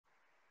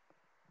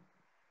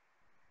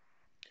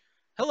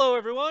Hello,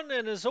 everyone,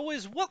 and as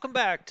always, welcome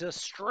back to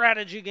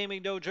Strategy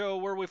Gaming Dojo,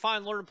 where we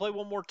find, learn, and play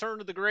one more turn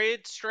of the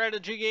great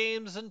strategy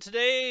games. And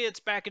today, it's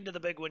back into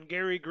the big one,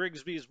 Gary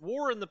Grigsby's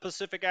War in the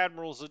Pacific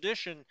Admirals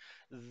Edition.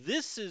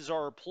 This is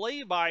our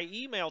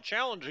play-by-email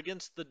challenge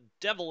against the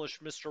devilish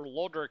Mr.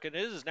 Lodrick, and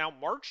it is now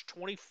March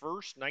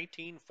 21st,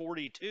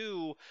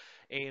 1942,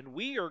 and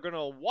we are going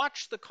to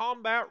watch the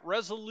combat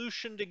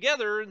resolution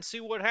together and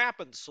see what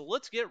happens. So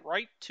let's get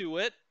right to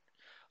it.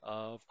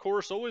 Of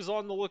course, always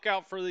on the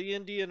lookout for the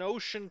Indian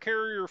Ocean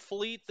Carrier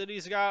fleet that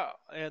he's got,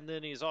 and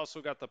then he's also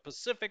got the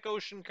Pacific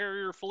Ocean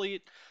Carrier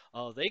fleet.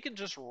 They can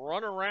just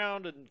run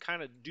around and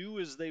kind of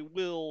do as they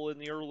will in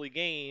the early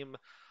game.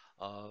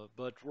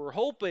 But we're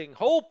hoping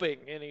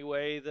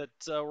anyway, that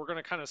we're going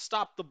to kind of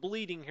stop the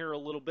bleeding here a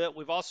little bit.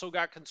 We've also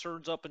got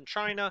concerns up in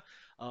China,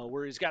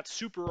 where he's got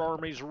super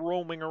armies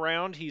roaming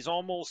around. He's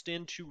almost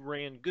into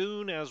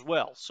Rangoon as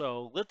well.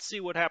 So let's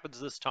see what happens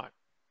this time.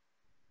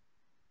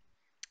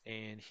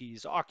 And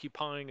he's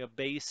occupying a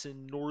base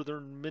in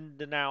northern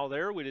Mindanao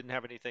there. We didn't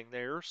have anything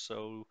there,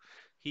 so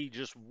he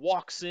just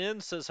walks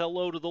in, says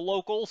hello to the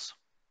locals.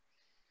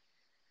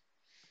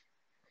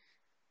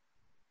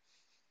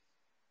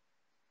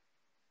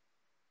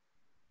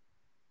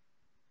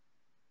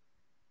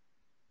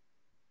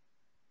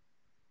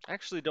 I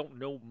actually don't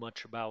know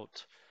much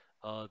about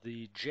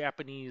the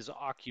Japanese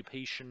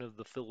occupation of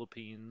the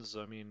Philippines.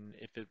 I mean,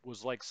 if it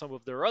was like some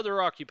of their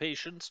other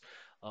occupations,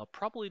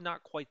 probably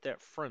not quite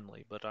that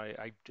friendly, but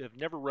I have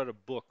never read a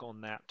book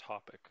on that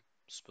topic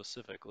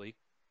specifically.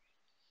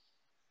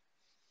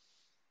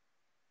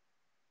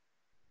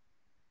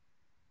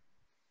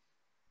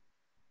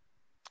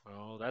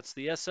 Oh, that's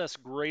the SS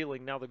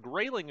Grayling. Now, the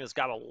Grayling has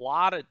got a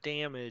lot of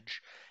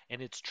damage,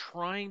 and it's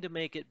trying to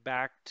make it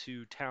back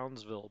to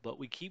Townsville, but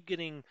we keep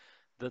getting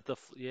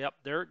yep,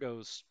 there it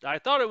goes. I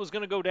thought it was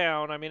going to go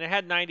down. I mean, it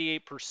had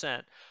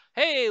 98%.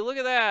 Hey, look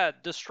at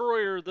that.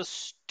 Destroyer, the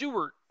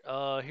Stuart,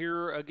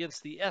 here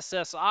against the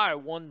SSI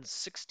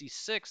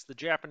 166, the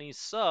Japanese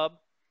sub.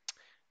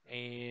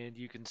 And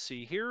you can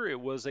see here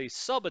it was a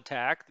sub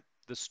attack.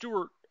 The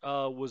Stuart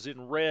was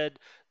in red.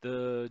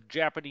 The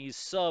Japanese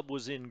sub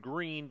was in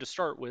green to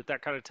start with.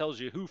 That kind of tells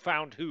you who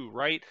found who,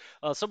 right?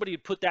 Somebody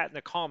had put that in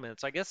the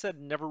comments. I guess that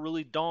never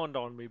really dawned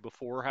on me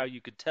before how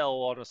you could tell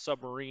on a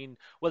submarine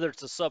whether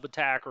it's a sub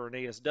attack or an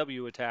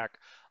ASW attack.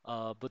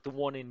 But the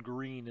one in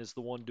green is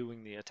the one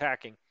doing the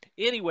attacking.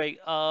 Anyway,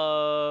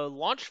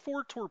 launched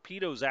 4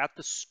 torpedoes at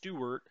the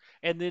Stuart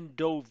and then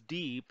dove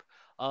deep.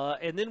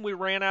 And then we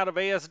ran out of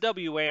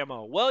ASW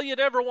ammo. Well, you'd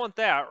ever want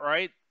that,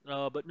 right?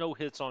 But no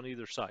hits on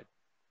either side.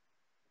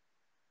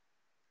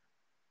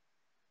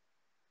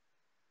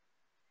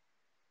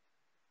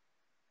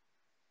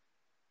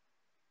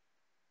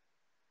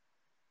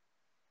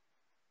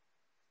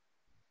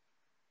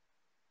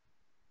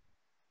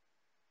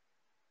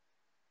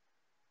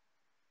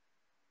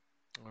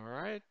 All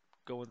right,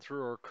 going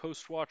through our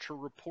Coast Watcher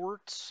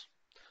reports,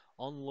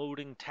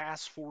 unloading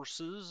task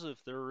forces if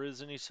there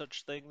is any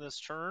such thing this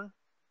turn.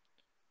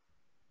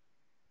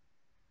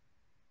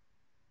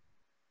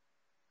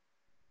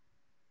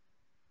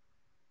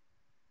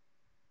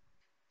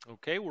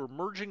 Okay, we're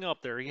merging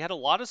up there. He had a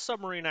lot of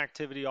submarine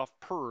activity off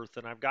Perth,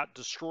 and I've got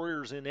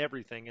destroyers in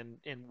everything,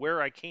 and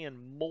where I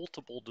can,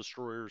 multiple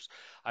destroyers.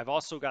 I've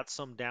also got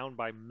some down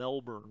by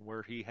Melbourne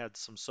where he had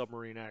some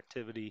submarine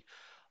activity.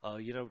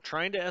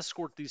 Trying to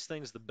escort these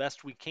things the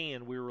best we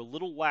can. We were a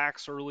little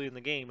lax early in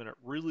the game, and it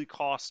really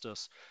cost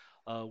us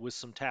with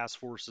some task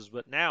forces.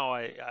 But now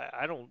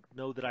I don't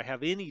know that I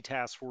have any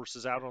task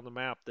forces out on the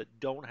map that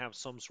don't have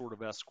some sort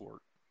of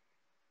escort.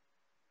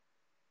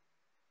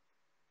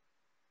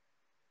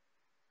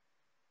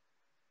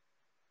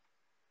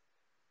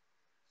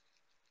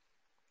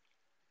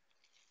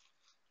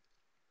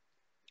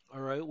 All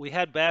right, we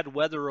had bad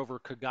weather over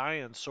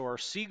Cagayan, so our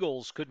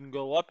Seagulls couldn't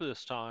go up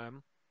this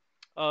time.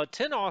 10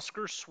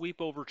 Oscars sweep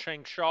over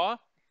Changsha. Of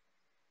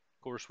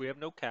course, we have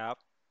no cap.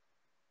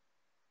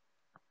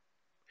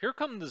 Here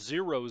come the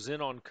Zeros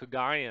in on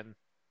Cagayan.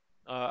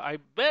 I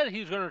bet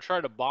he's going to try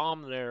to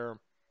bomb there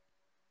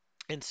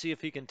and see if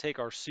he can take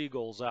our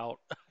Seagulls out.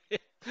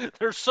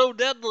 They're so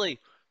deadly.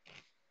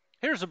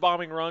 Here's a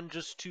bombing run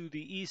just to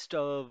the east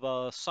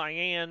of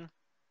Cyan.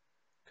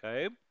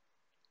 Okay.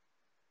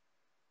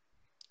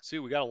 See,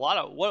 we got a lot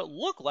of what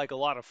looked like a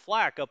lot of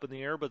flak up in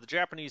the air, but the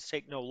Japanese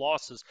take no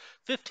losses.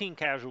 15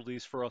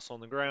 casualties for us on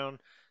the ground.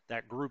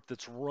 That group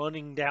that's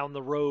running down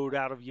the road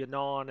out of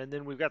Yan'an, and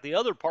then we've got the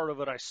other part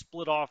of it I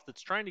split off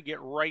that's trying to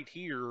get right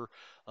here,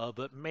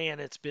 but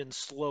man, it's been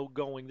slow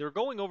going. They're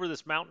going over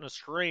this mountainous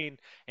terrain,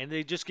 and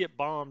they just get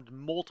bombed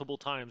multiple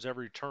times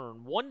every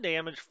turn. 1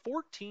 damage,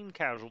 14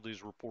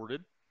 casualties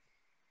reported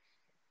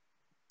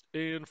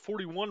and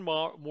 41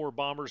 more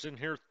bombers in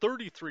here,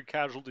 33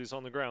 casualties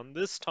on the ground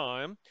this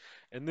time.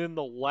 And then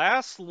the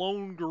last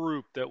lone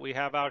group that we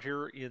have out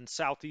here in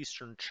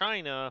southeastern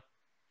China,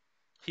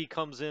 he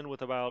comes in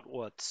with about,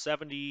 what,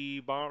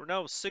 60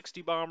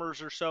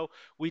 bombers or so.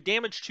 We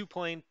damage 2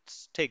 planes,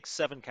 take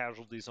 7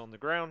 casualties on the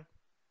ground.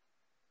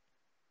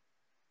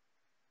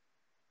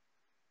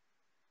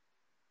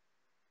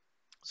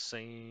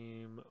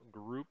 Same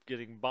group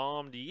getting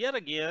bombed yet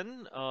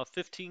again.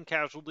 15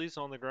 casualties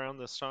on the ground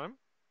this time.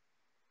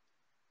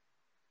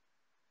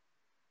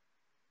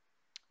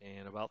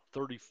 And about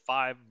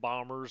 35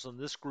 bombers in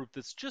this group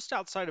that's just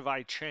outside of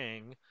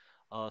Aichang.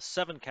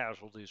 7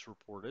 casualties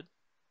reported.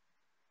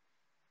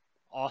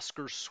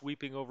 Oscar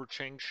sweeping over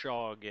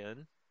Changsha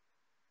again.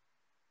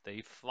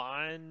 They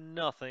find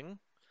nothing.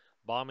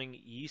 Bombing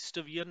east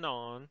of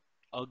Yan'an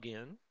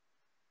again.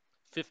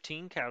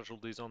 15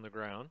 casualties on the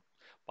ground.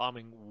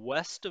 Bombing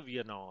west of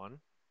Yan'an.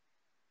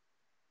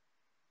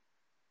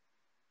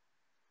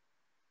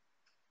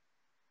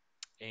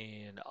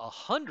 And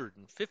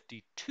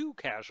 152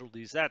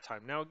 casualties that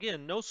time. Now,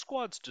 again, no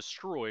squads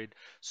destroyed,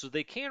 so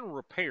they can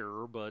repair,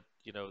 but,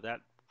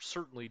 that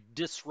certainly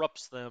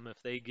disrupts them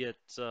if they get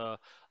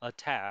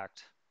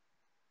attacked.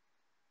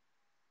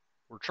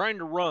 We're trying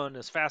to run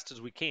as fast as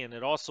we can.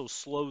 It also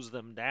slows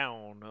them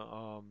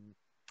down.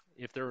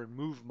 If they're in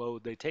move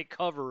mode, they take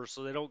cover,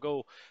 so they don't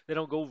go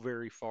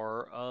very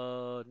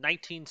far.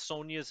 19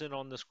 Sonya's in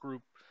on this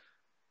group,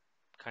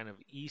 kind of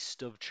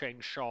east of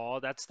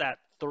Changsha. That's that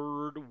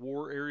third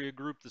war area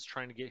group that's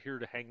trying to get here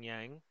to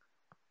Hengyang.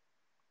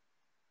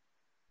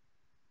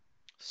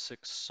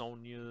 6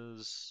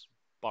 Sonias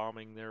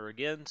bombing there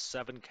again.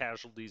 7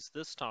 casualties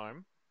this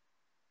time.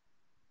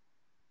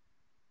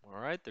 All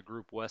right, the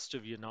group west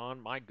of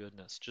Yan'an, my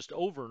goodness, just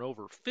over and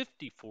over,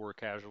 54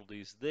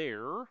 casualties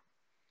there.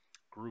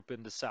 Group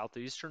into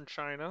southeastern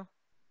China,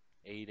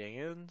 8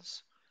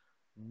 Ans,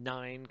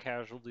 9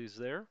 casualties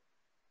there.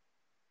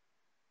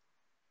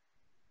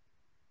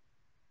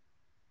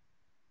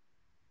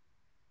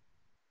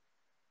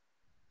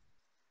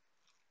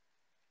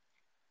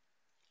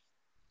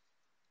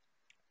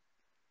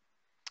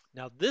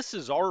 Now, this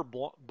is our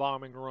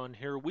bombing run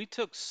here. We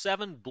took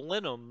 7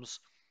 Blenheims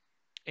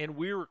and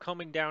we were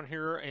coming down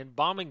here and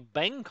bombing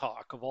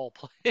Bangkok of all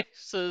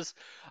places.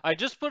 I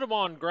just put him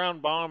on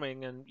ground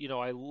bombing, and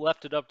I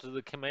left it up to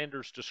the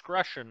commander's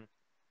discretion.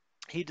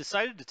 He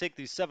decided to take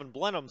these 7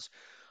 Blenheims.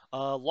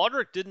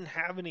 Lodrick didn't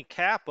have any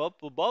cap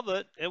up above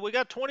it, and we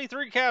got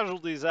 23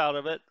 casualties out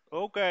of it.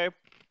 Okay,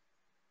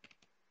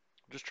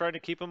 just trying to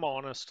keep him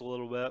honest a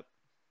little bit.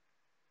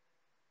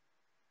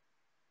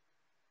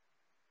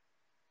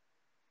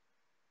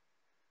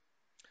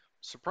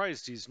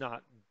 Surprised he's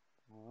not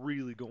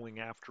really going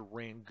after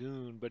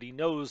Rangoon, but he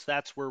knows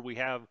that's where we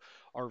have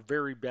our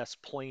very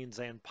best planes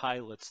and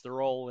pilots.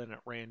 They're all in at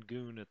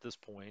Rangoon at this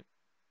point.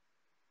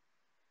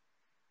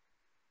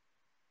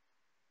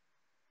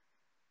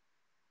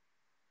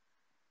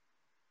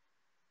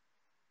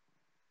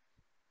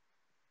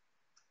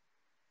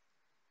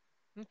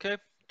 Okay,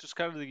 just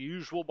kind of the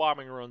usual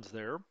bombing runs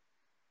there.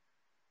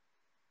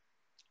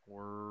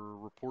 We're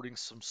reporting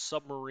some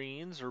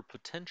submarines or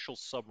potential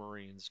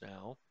submarines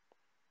now.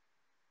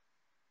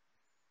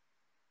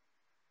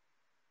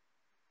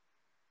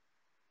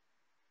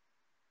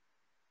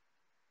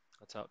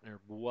 That's out near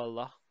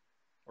Buela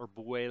or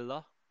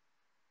Buela,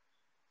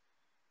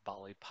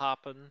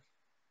 Balikpapan,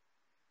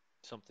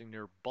 something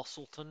near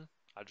Bustleton.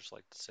 I just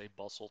like to say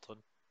Bustleton.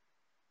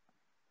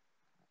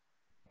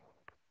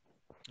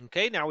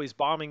 Okay, now he's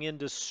bombing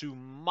into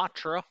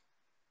Sumatra.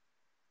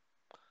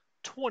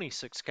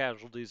 26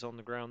 casualties on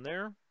the ground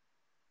there.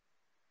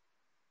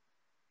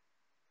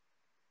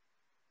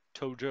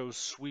 Tojo's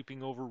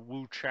sweeping over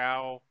Wu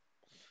Chao.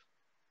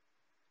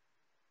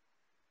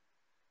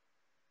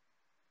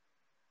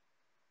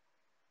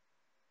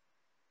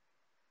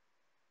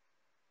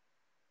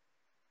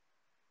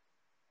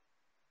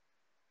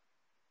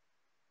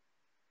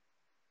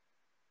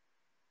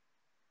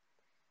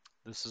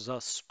 This is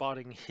us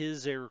spotting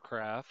his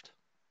aircraft.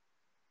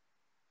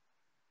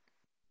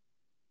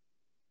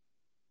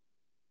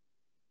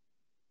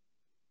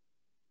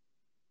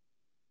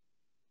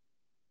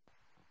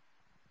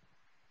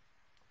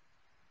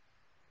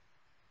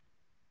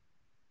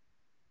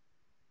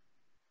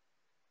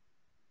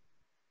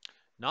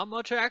 Not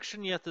much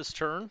action yet this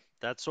turn.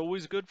 That's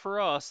always good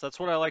for us. That's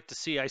what I like to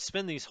see. I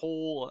spend these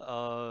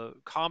whole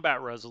combat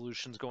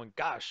resolutions going,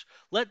 gosh,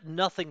 let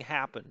nothing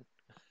happen.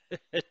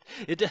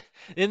 it,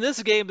 in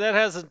this game that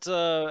hasn't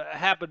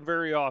happened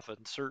very often.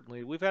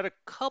 Certainly, we've had a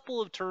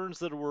couple of turns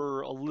that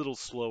were a little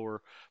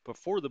slower, but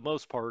for the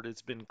most part,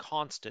 it's been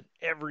constant.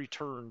 Every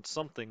turn,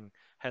 something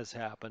has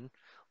happened.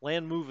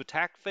 Land move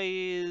attack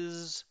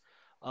phase.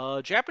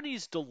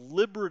 Japanese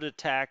deliberate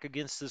attack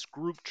against this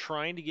group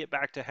trying to get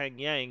back to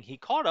Hanyang. He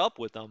caught up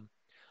with them.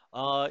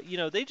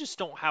 They just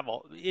don't have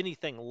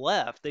anything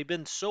left. They've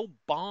been so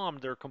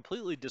bombed, they're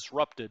completely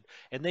disrupted,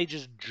 and they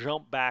just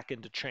jump back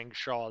into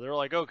Changsha. They're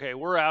like, okay,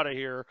 we're out of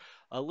here.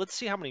 Let's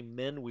see how many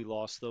men we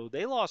lost, though.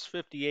 They lost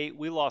 58.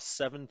 We lost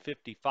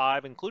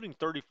 755, including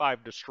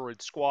 35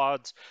 destroyed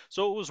squads.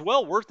 So it was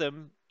well worth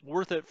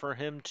it for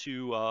him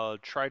to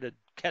try to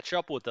catch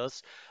up with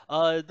us.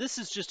 This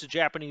is just a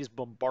Japanese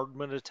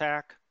bombardment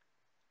attack.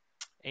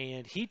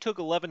 And he took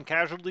 11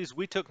 casualties.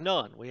 We took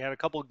none. We had a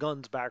couple of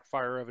guns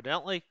backfire,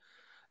 evidently.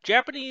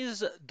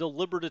 Japanese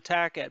deliberate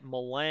attack at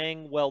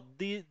Malang. Well,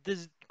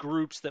 these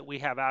groups that we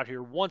have out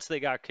here, once they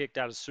got kicked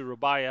out of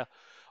Surabaya,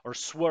 or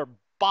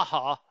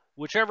Swerbaha,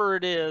 whichever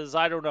it is.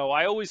 I don't know.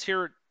 I always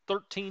hear it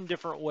 13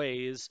 different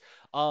ways.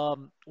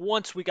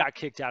 Once we got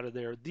kicked out of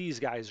there, these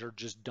guys are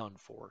just done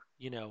for.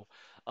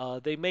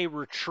 They may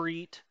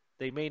retreat,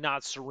 they may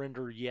not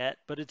surrender yet,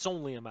 but it's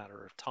only a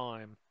matter of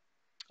time.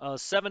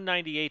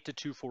 798 to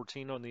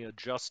 214 on the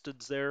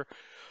adjusteds there.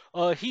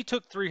 He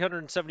took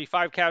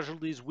 375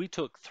 casualties. We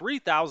took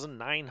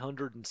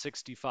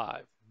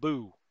 3,965.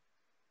 Boo.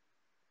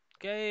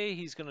 Okay,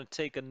 he's going to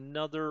take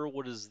another.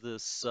 What is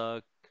this?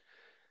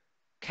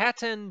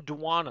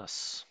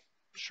 Catanduanas.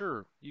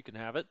 Sure, you can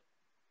have it.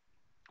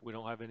 We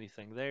don't have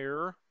anything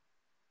there.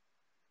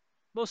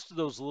 Most of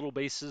those little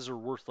bases are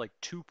worth like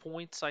 2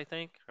 points, I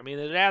think. I mean,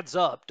 it adds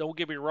up. Don't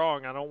get me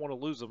wrong. I don't want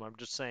to lose them. I'm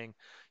just saying,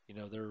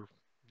 they're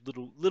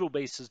little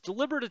bases.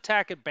 Deliberate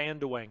attack at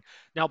Bandawang.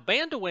 Now,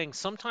 Bandawang,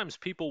 sometimes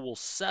people will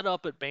set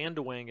up at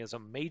Bandawang as a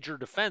major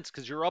defense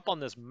because you're up on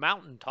this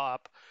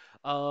mountaintop.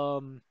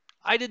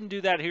 I didn't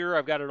do that here.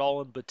 I've got it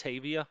all in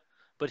Batavia.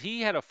 But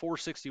he had a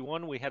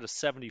 461. We had a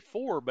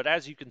 74. But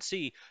as you can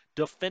see,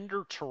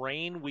 defender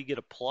terrain, we get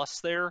a plus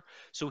there.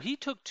 So he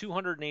took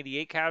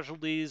 288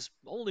 casualties,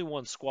 only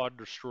one squad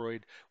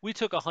destroyed. We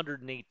took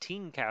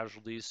 118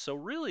 casualties, so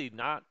really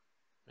not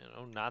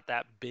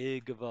that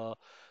big of a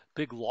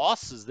big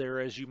losses there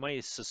as you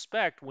may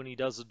suspect when he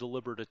does a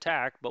deliberate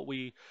attack. But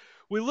we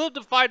live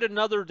to fight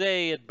another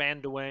day at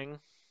Bandawang.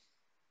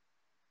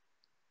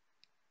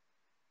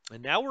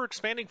 And now we're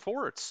expanding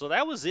forts. So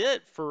that was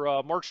it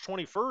for March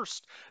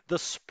 21st. The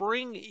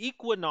spring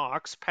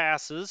equinox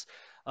passes.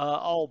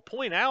 I'll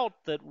point out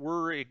that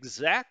we're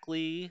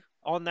exactly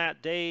on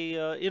that day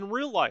in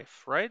real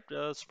life, right?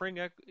 Spring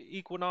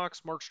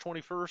equinox, March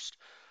 21st.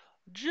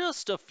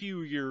 Just a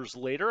few years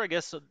later, I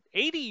guess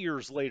 80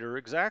 years later,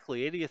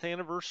 exactly, 80th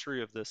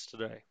anniversary of this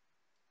today.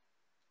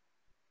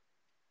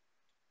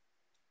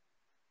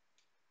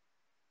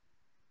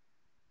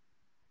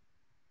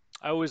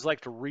 I always like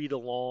to read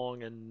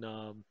along and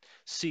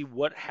see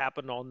what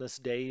happened on this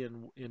day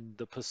in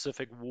the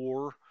Pacific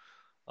War.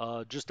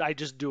 I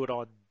just do it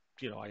on,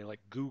 I like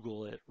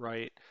Google it,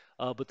 right?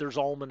 But there's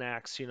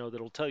almanacs,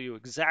 that'll tell you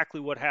exactly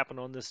what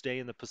happened on this day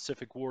in the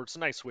Pacific War. It's a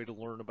nice way to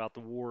learn about the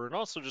war and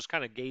also just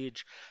kind of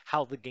gauge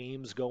how the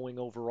game's going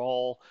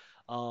overall.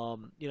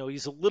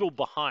 He's a little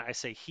behind. I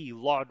say he,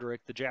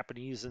 Lodric, the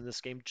Japanese in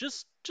this game,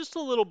 just a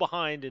little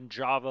behind in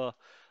Java.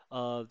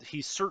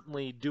 He's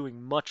certainly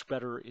doing much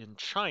better in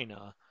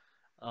China,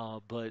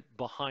 but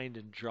behind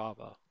in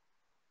Java.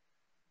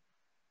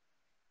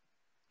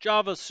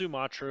 Java,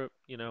 Sumatra,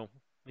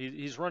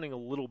 he's running a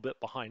little bit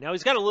behind. Now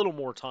he's got a little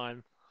more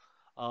time,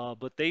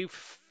 but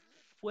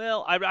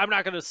well, I'm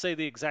not going to say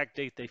the exact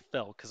date they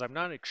fell because I'm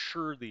not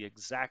sure the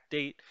exact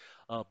date.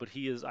 But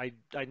he is. I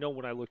know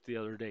when I looked the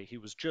other day, he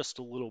was just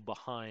a little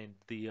behind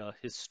the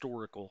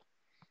historical.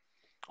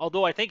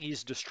 Although I think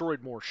he's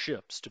destroyed more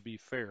ships, to be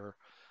fair,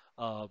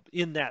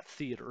 in that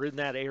theater, in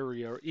that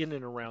area, in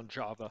and around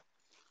Java.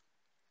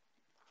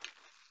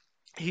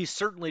 He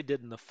certainly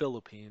did in the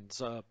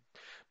Philippines.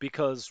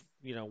 Because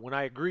when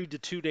I agreed to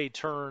 2-day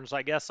turns,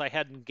 I guess I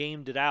hadn't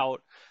gamed it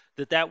out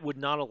that would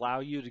not allow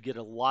you to get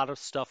a lot of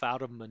stuff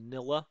out of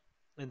Manila,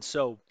 and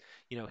so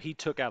he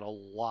took out a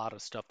lot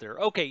of stuff there.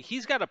 Okay,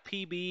 he's got a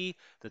PB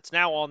that's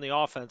now on the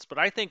offense, but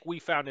I think we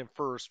found him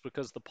first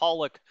because the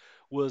Pollock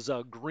was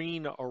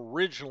green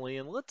originally,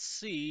 and let's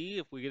see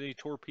if we get any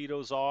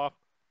torpedoes off.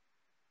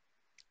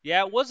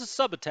 Yeah, it was a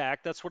sub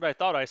attack. That's what I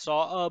thought I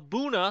saw.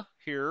 Buna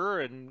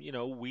here, and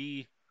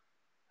we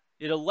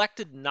it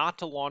elected not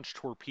to launch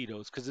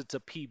torpedoes because it's a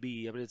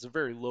PB. I mean, it's a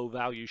very low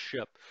value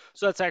ship.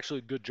 So that's actually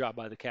a good job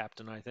by the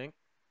captain, I think.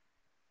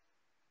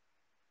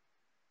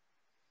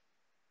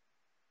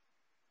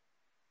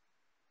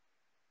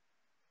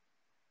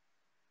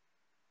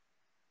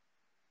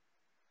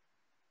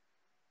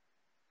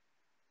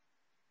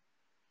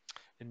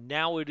 And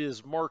now it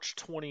is March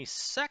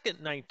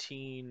 22nd,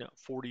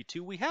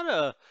 1942. We had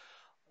a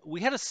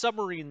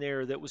submarine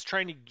there that was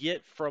trying to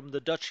get from the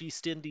Dutch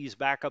East Indies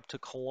back up to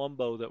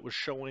Colombo that was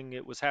showing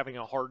it was having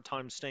a hard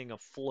time staying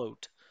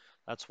afloat.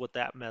 That's what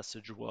that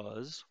message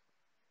was.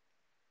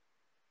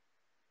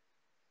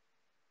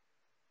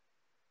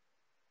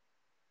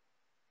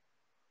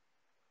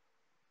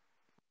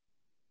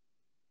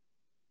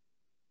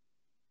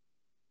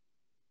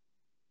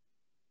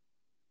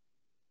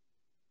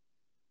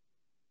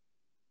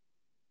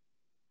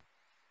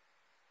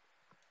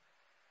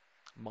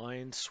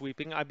 Mine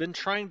sweeping. I've been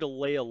trying to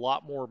lay a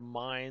lot more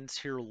mines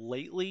here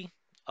lately.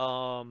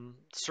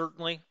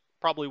 Certainly,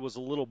 probably was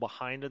a little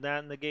behind in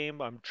that in the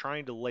game. I'm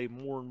trying to lay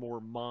more and more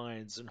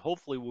mines, and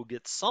hopefully we'll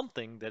get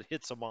something that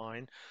hits a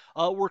mine.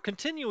 We're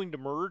continuing to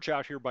merge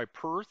out here by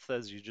Perth,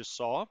 as you just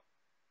saw.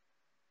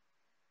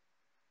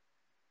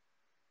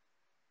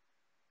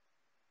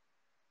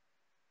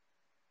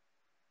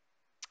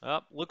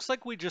 Looks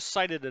like we just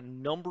sighted a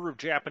number of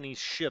Japanese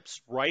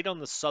ships right on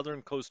the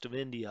southern coast of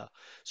India.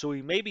 So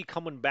we may be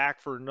coming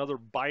back for another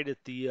bite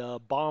at the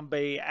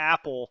Bombay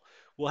apple.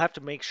 We'll have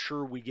to make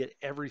sure we get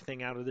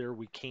everything out of there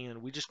we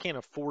can. We just can't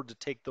afford to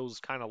take those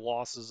kind of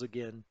losses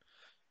again.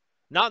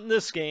 Not in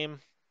this game.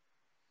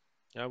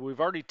 We've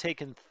already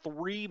taken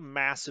three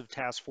massive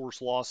task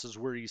force losses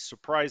where he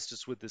surprised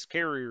us with his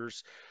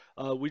carriers.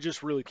 We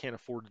just really can't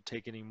afford to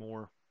take any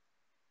more.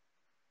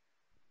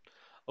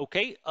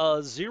 Okay,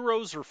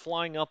 zeros are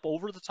flying up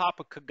over the top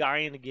of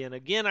Kagayan again.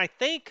 Again, I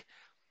think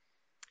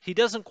he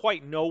doesn't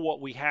quite know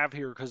what we have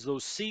here because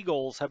those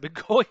seagulls have been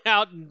going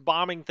out and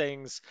bombing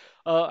things.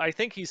 I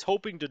think he's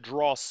hoping to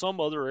draw some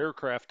other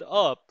aircraft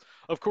up.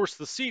 Of course,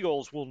 the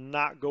seagulls will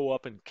not go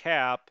up and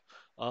cap.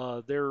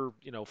 They're,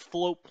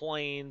 float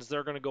planes.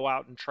 They're going to go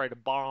out and try to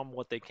bomb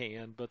what they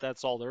can, but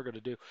that's all they're going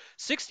to do.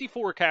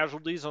 64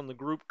 casualties on the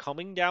group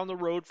coming down the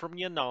road from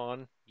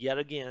Yan'an yet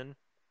again.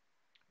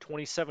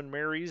 27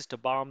 Marys to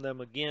bomb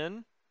them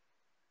again.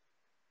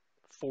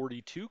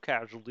 42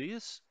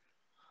 casualties.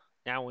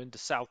 Now into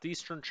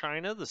southeastern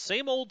China, the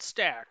same old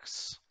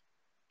stacks.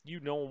 You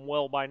know them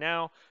well by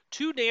now.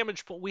 Two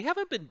damage, but we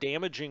haven't been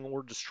damaging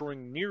or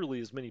destroying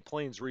nearly as many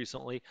planes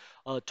recently.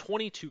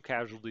 22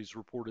 casualties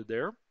reported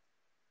there.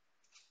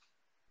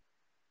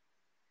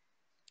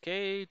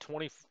 Okay,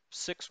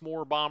 26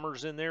 more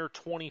bombers in there,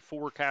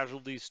 24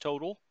 casualties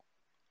total.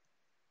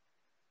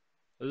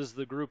 This is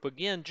the group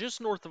again, just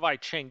north of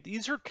Aicheng.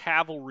 These are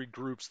cavalry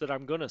groups that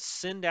I'm going to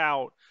send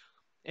out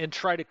and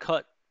try to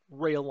cut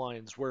rail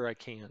lines where I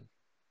can.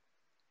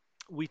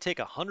 We take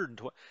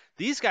 120.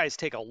 These guys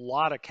take a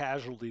lot of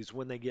casualties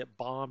when they get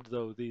bombed,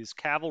 though, these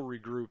cavalry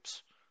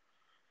groups.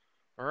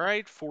 All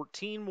right,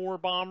 14 more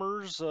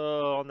bombers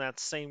on that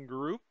same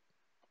group.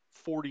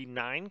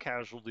 49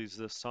 casualties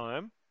this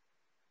time.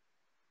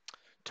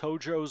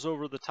 Tojo's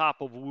over the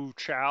top of Wu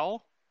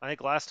Chao. I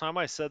think last time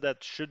I said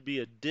that should be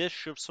a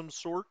dish of some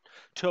sort.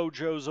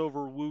 Tojo's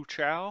over Wu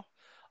Chao.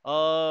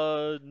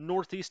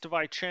 Northeast of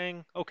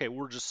Aicheng. Okay,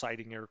 we're just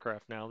sighting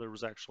aircraft now. There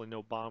was actually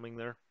no bombing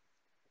there.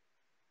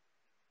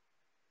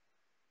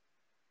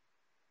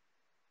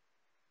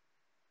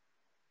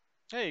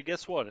 Hey,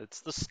 guess what? It's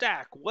the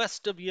stack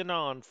west of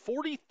Yan'an.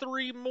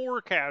 43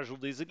 more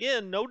casualties.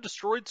 Again, no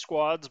destroyed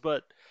squads,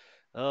 but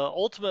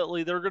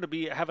ultimately they're going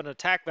to have an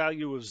attack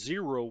value of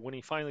 0 when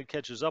he finally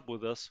catches up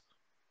with us.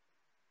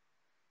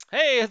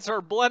 Hey, it's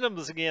our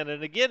Blenheims again,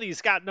 and again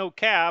he's got no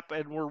cap,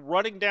 and we're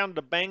running down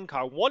to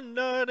Bangkok. One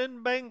night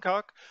in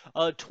Bangkok.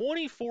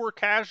 24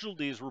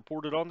 casualties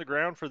reported on the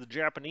ground for the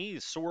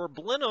Japanese, so our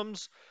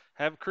Blenheims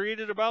have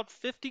created about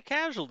 50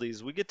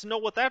 casualties. We get to know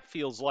what that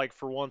feels like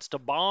for once, to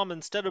bomb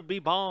instead of be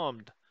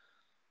bombed.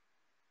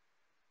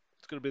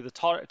 It's going to be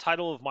the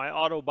title of my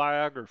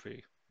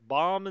autobiography.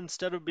 Bomb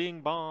instead of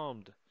being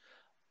bombed.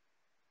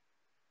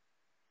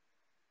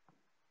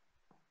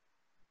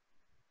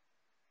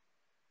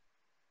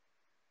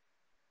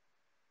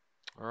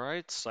 All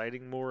right,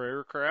 sighting more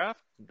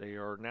aircraft. They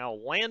are now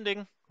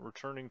landing,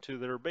 returning to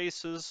their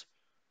bases.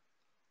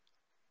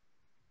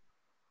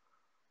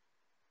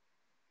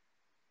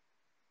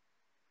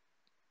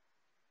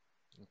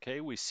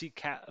 Okay, we see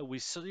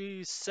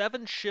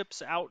 7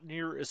 ships out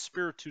near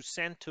Espiritu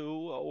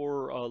Santo,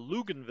 or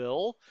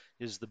Luganville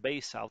is the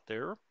base out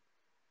there.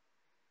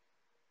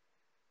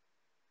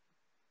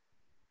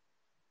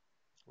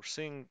 We're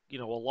seeing,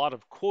 a lot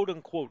of quote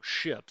unquote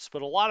ships,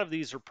 but a lot of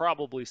these are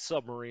probably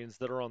submarines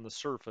that are on the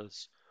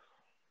surface.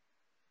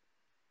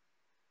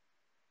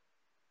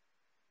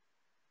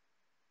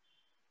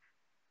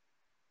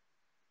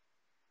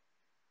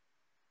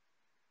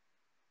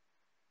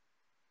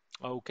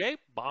 Okay,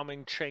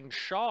 bombing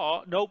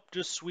Changsha. Nope,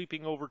 just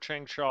sweeping over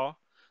Changsha.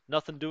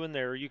 Nothing doing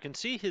there. You can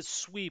see his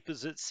sweep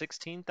is at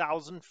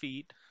 16,000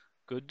 feet.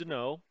 Good to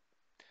know.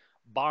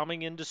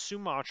 Bombing into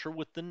Sumatra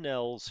with the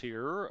Nels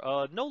here.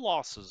 No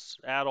losses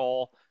at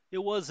all. It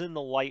was in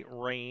the light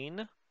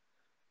rain.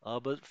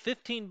 But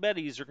 15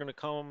 Bettys are going to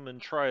come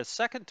and try a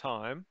second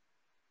time.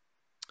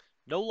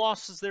 No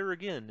losses there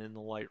again in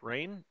the light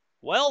rain.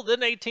 Well,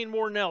 then 18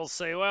 more Nels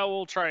say, well,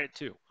 we'll try it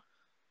too.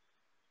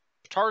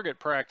 Target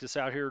practice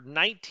out here.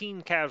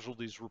 19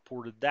 casualties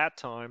reported that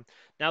time.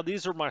 Now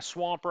these are my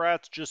swamp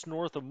rats just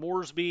north of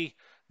Moresby.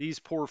 These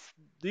poor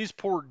these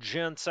poor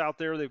gents out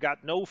there. They've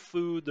got no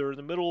food. They're in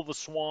the middle of a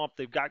swamp.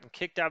 They've gotten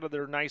kicked out of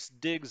their nice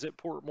digs at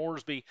Port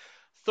Moresby.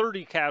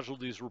 30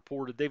 casualties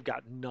reported. They've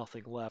got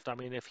nothing left. I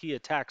mean, if he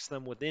attacks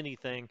them with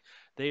anything,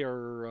 they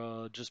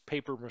are just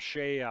paper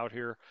mache out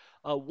here.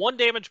 One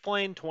damaged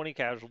plane, 20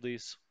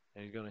 casualties.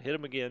 And he's going to hit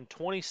him again.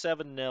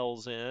 27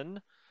 Nels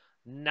in.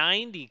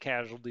 90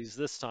 casualties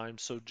this time,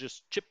 so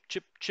just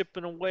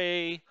chipping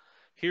away.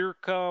 Here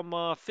come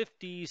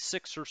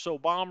 56 or so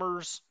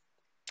bombers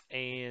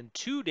and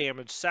 2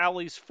 damaged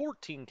Sallies,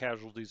 14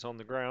 casualties on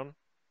the ground.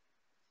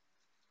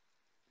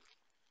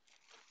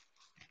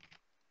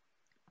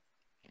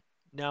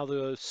 Now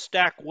the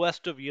stack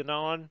west of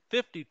Yan'an,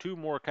 52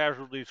 more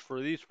casualties for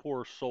these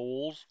poor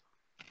souls.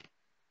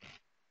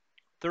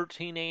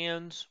 13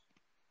 Anns,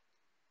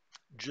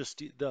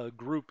 just the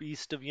group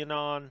east of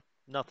Yan'an,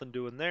 nothing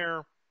doing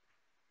there.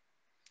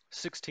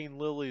 16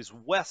 Lilies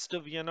west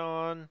of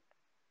Yan'an,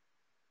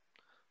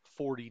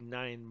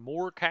 49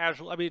 more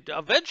casual. I mean,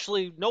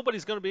 eventually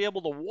nobody's going to be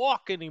able to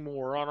walk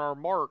anymore on our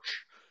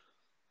march.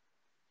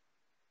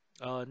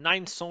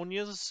 Nine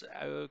Sonias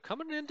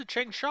coming into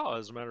Changsha,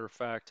 as a matter of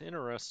fact.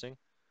 Interesting.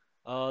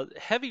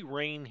 Heavy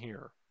rain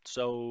here,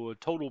 so a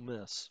total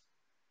miss.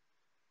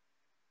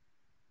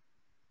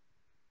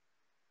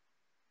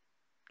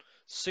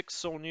 Six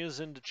Sonias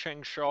into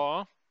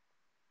Changsha.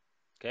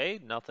 Okay,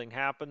 nothing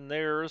happened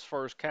there as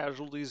far as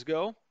casualties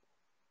go.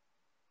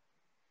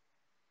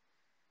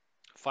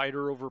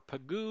 Fighter over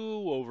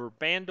Pagoo, over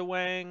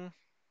Bandawang.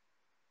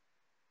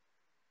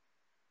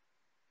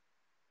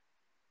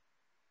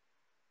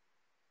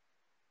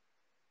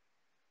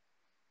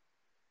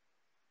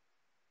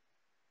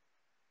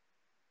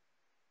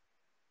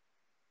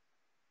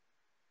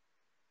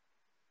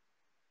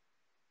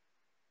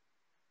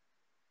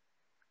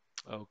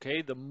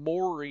 Okay, the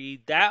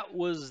Mori, that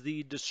was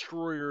the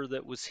destroyer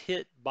that was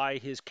hit by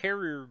his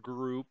carrier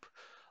group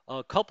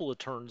a couple of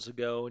turns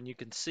ago, and you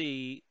can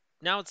see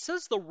now it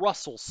says the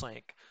Russell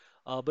sank,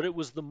 but it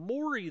was the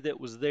Mori that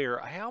was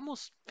there. I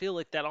almost feel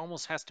like that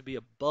almost has to be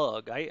a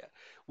bug.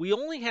 We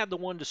only had the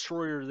one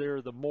destroyer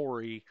there, the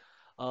Mori,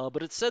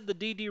 but it said the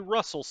DD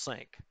Russell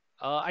sank.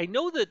 I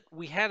know that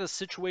we had a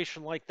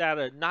situation like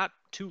that not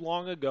too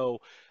long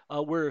ago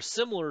where a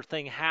similar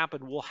thing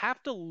happened. We'll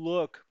have to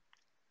look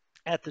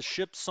at the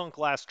ship sunk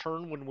last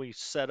turn when we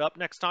set up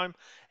next time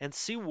and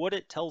see what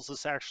it tells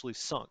us actually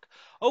sunk.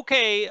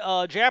 Okay,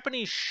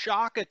 Japanese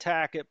shock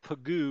attack at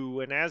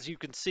Pagoo, and as you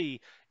can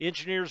see,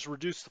 engineers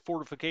reduced the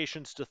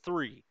fortifications to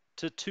 3,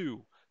 to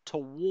 2, to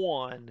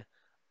 1,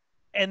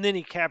 and then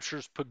he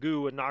captures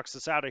Pagoo and knocks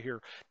us out of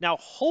here. Now,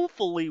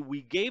 hopefully,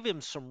 we gave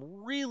him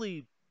some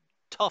really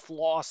tough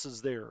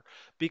losses there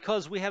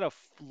because we had a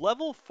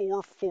level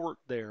 4 fort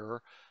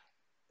there.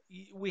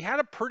 We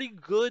had a pretty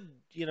good,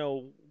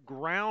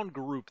 ground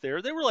group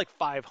there. They were like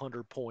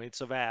 500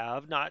 points of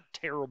AV, not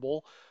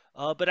terrible.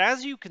 But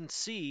as you can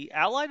see,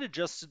 Allied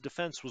adjusted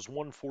defense was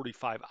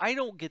 145. I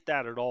don't get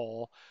that at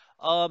all.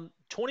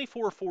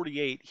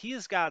 2448, he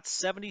has got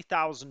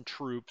 70,000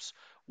 troops.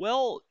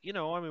 Well,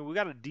 I mean, we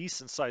got a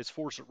decent sized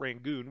force at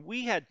Rangoon.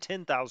 We had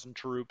 10,000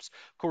 troops.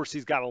 Of course,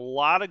 he's got a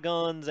lot of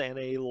guns and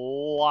a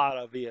lot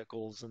of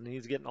vehicles, and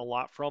he's getting a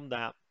lot from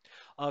that.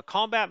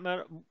 Combat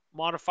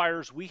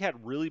modifiers, we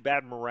had really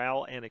bad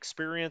morale and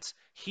experience.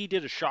 He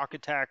did a shock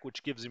attack,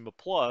 which gives him a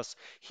plus.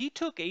 He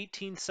took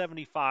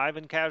 1875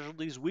 in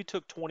casualties. We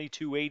took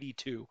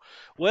 2282.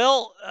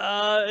 Well,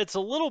 it's a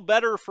little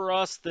better for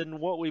us than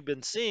what we've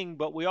been seeing,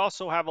 but we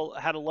also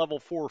had a level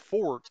 4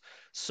 fort.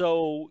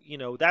 So,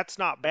 that's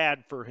not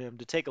bad for him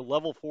to take a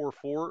level 4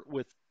 fort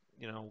with,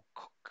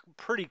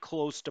 pretty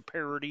close to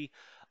parity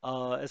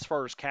as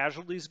far as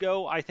casualties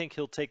go. I think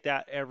he'll take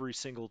that every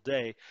single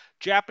day.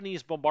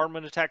 Japanese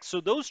bombardment attacks. So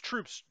those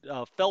troops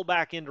fell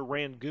back into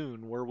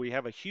Rangoon, where we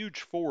have a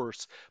huge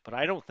force, but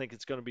I don't think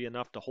it's going to be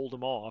enough to hold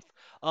them off.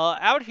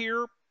 Out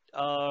here,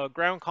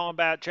 ground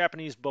combat,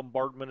 Japanese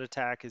bombardment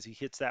attack as he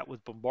hits that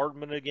with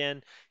bombardment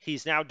again.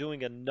 He's now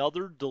doing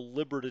another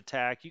deliberate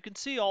attack. You can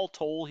see all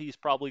told, he's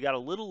probably got a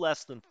little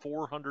less than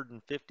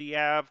 450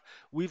 AV.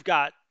 We've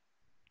got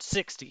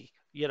 60.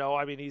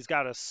 I mean, he's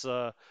got us,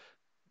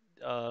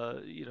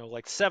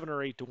 like 7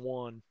 or 8 to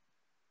 1.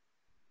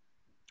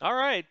 All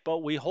right, but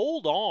we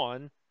hold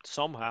on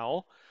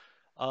somehow.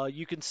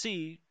 You can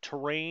see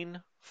terrain,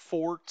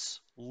 forts,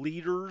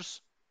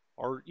 leaders,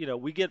 or,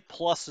 we get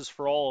pluses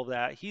for all of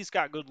that. He's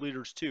got good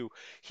leaders too.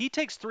 He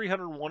takes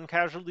 301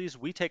 casualties,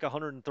 we take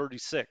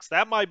 136.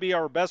 That might be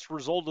our best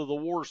result of the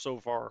war so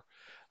far.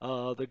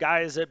 The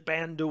guys at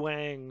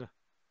Banduang,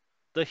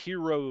 the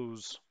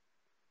heroes.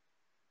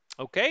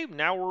 Okay,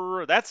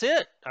 that's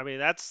it. I mean,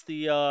 that's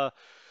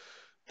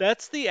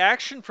the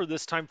action for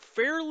this time.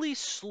 Fairly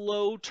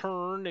slow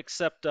turn,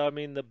 except, I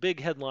mean, the big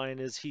headline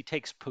is he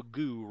takes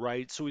Pagoo,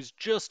 right? So he's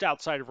just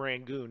outside of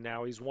Rangoon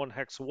now. He's 1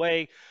 hex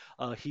away.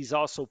 He's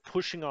also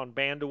pushing on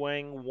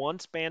Bandawang.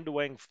 Once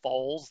Bandawang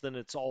falls, then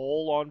it's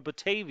all on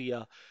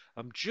Batavia.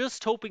 I'm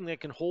just hoping they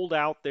can hold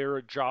out there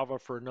at Java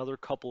for another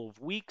couple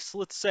of weeks,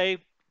 let's say.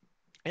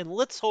 And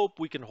let's hope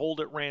we can hold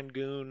at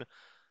Rangoon,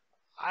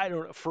 I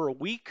don't know, for a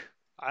week,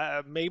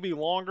 maybe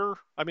longer.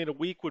 I mean, a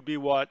week would be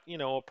what,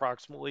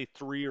 approximately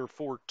 3 or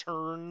 4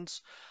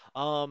 turns.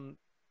 Um,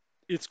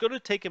 it's going to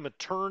take him a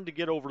turn to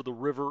get over the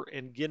river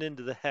and get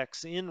into the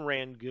hex in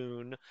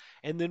Rangoon.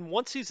 And then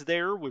once he's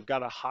there, we've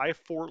got a high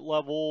fort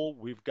level.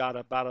 We've got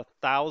about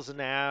 1,000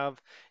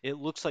 AV. It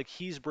looks like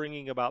he's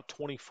bringing about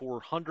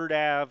 2,400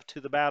 AV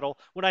to the battle.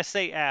 When I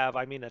say AV,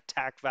 I mean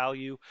attack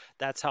value.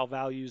 That's how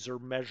values are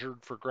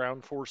measured for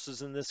ground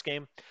forces in this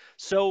game.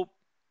 So,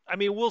 I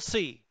mean, we'll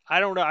see.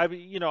 I don't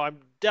know. I'm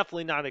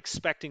definitely not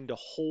expecting to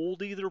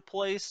hold either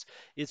place.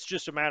 It's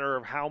just a matter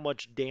of how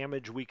much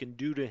damage we can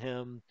do to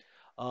him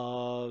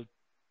uh,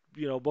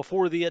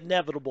 before the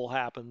inevitable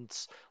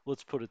happens.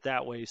 Let's put it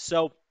that way.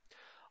 So,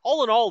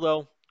 all in all,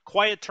 though,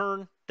 quiet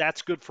turn.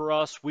 That's good for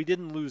us. We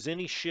didn't lose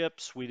any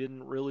ships. We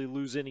didn't really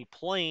lose any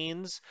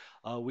planes.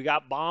 We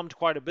got bombed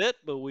quite a bit,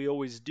 but we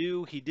always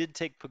do. He did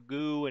take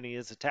Pagoo, and he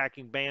is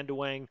attacking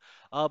Bandawang.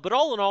 But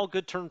all in all,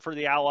 good turn for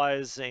the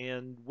Allies.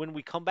 And when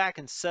we come back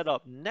and set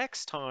up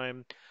next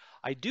time,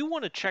 I do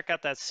want to check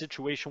out that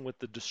situation with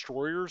the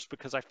destroyers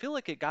because I feel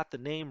like it got the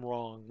name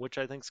wrong, which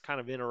I think is kind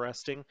of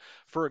interesting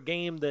for a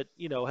game that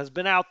has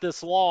been out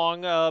this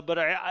long. But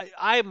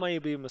I may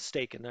be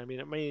mistaken. I mean,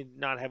 it may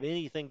not have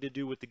anything to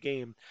do with the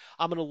game.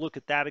 I'm going to look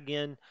at that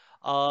again.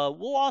 I'm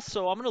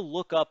going to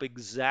look up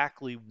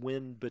exactly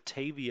when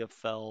Batavia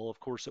fell. Of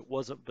course, it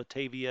wasn't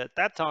Batavia at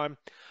that time.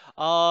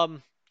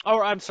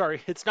 Or I'm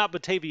sorry, it's not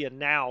Batavia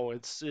now.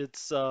 It's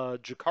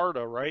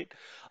Jakarta, right?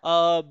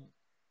 Uh,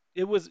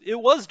 it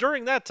was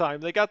during that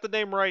time. They got the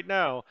name right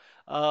now.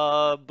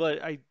 But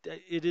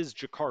it is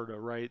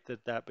Jakarta, right?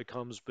 That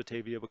becomes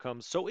Batavia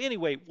becomes. So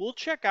anyway, we'll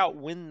check out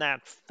when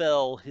that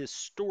fell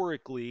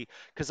historically,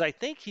 because I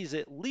think he's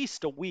at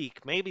least a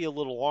week, maybe a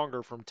little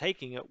longer from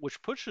taking it,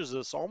 which pushes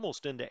us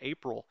almost into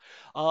April.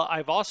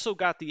 I've also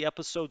got the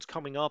episodes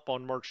coming up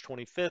on March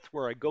 25th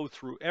where I go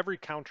through every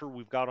counter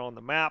we've got on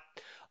the map.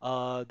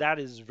 That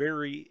is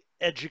very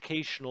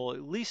educational.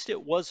 At least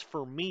it was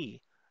for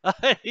me.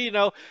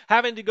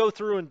 Having to go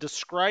through and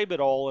describe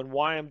it all and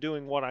why I'm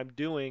doing what I'm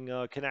doing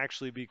can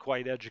actually be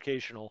quite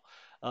educational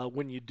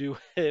when you do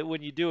it.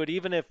 When you do it,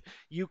 even if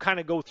you kind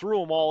of go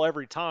through them all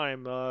every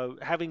time,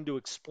 having to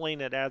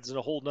explain it adds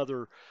a whole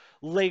nother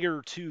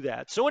layer to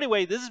that. So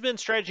anyway, this has been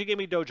Strategy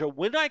Gaming Dojo.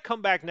 When I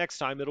come back next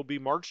time, it'll be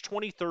March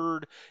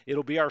 23rd.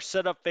 It'll be our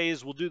setup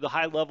phase. We'll do the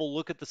high level,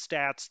 look at the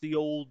stats, the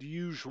old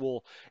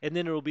usual, and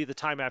then it'll be the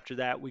time after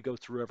that we go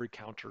through every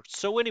counter.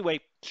 So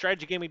anyway,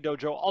 Strategy Gaming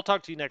Dojo. I'll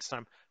talk to you next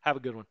time. Have a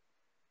good one.